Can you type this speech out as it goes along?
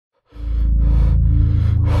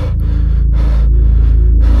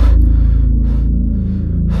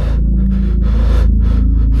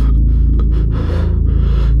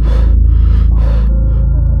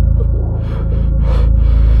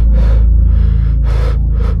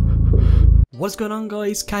What's going on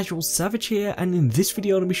guys, CasualSavage here, and in this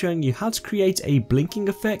video I'm going to be showing you how to create a blinking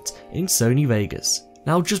effect in Sony Vegas.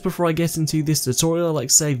 Now just before I get into this tutorial, I'd like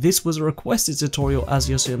to say this was a requested tutorial as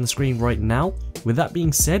you'll see on the screen right now. With that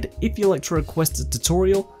being said, if you'd like to request a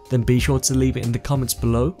tutorial, then be sure to leave it in the comments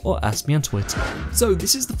below or ask me on Twitter. So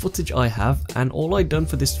this is the footage I have, and all I'd done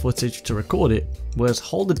for this footage to record it was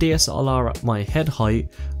hold the DSLR at my head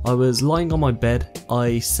height. I was lying on my bed,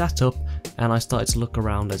 I sat up and I started to look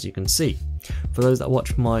around, as you can see. For those that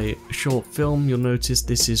watch my short film, you'll notice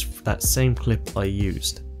this is that same clip I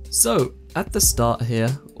used. So at the start here,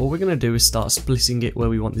 all we're going to do is start splitting it where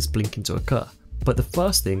we want this blinking to occur. But the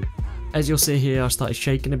first thing, as you'll see here, I started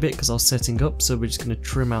shaking a bit because I was setting up, so we're just going to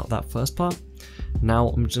trim out that first part. Now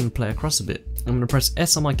I'm just going to play across a bit. I'm going to press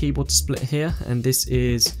S on my keyboard to split here, and this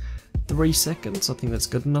is 3 seconds, I think that's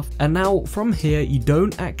good enough. And now from here, you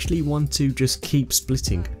don't actually want to just keep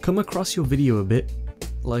splitting. Come across your video a bit,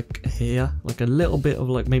 like here, like a little bit of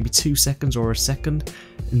like maybe 2 seconds or a second,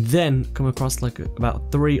 and then come across like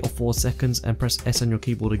about 3 or 4 seconds and press S on your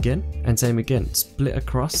keyboard again, and same again, split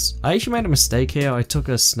across. I actually made a mistake here. I took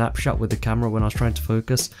a snapshot with the camera when I was trying to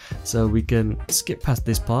focus, so we can skip past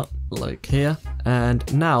this part like here,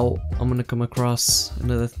 and now I'm going to come across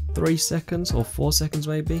another 3 seconds or 4 seconds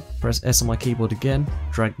maybe, press S on my keyboard again,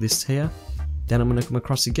 drag this here, then I'm going to come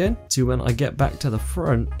across again to when I get back to the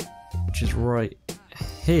front, which is right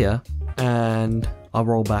here, and I'll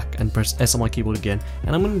roll back and press S on my keyboard again,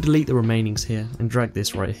 and I'm going to delete the remainings here and drag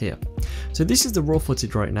this right here. So this is the raw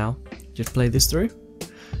footage right now. Just play this through.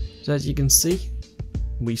 So as you can see,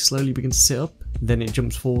 we slowly begin to sit up, then it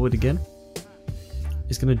jumps forward again.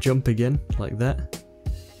 It's going to jump again like that,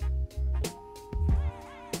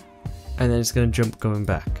 and then it's going to jump going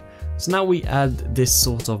back. So now we add this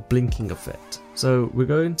sort of blinking effect. So we're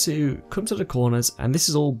going to come to the corners, and this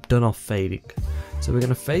is all done off fading. So we're going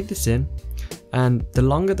to fade this in, and the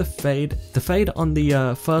longer the fade on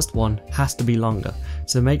the first one has to be longer.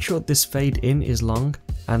 So make sure this fade in is long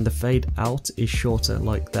and the fade out is shorter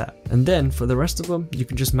like that. And then for the rest of them, you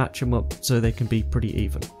can just match them up so they can be pretty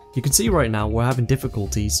even. You can see right now we're having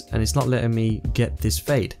difficulties and it's not letting me get this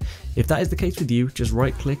fade. If that is the case with you, just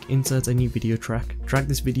right click, insert a new video track, drag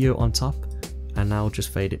this video on top, and now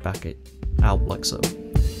just fade it back out like so.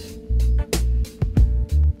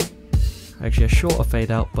 Actually a shorter fade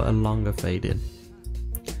out but a longer fade in.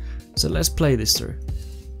 So let's play this through.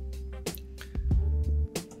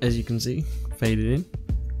 As you can see, faded in.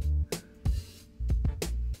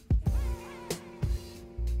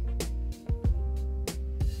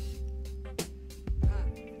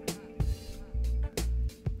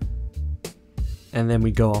 And then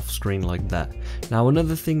we go off screen like that. Now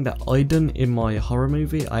another thing that I done in my horror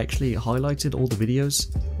movie, I actually highlighted all the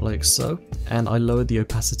videos like so, and I lowered the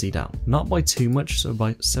opacity down. Not by too much, so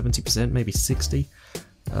by 70%, maybe 60.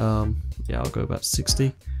 Yeah, I'll go about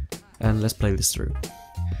 60. And let's play this through.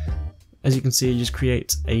 As you can see, it just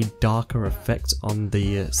creates a darker effect on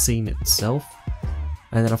the scene itself.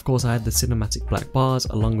 And then of course I had the cinematic black bars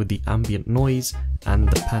along with the ambient noise and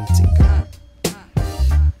the panting.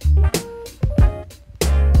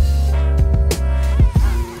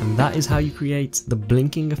 That is how you create the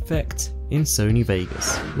blinking effect in Sony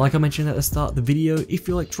Vegas. Like I mentioned at the start of the video, if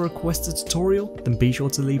you'd like to request a tutorial, then be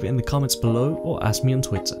sure to leave it in the comments below or ask me on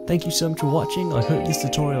Twitter. Thank you so much for watching. I hope this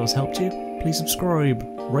tutorial has helped you. Please subscribe,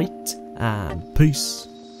 rate, and peace.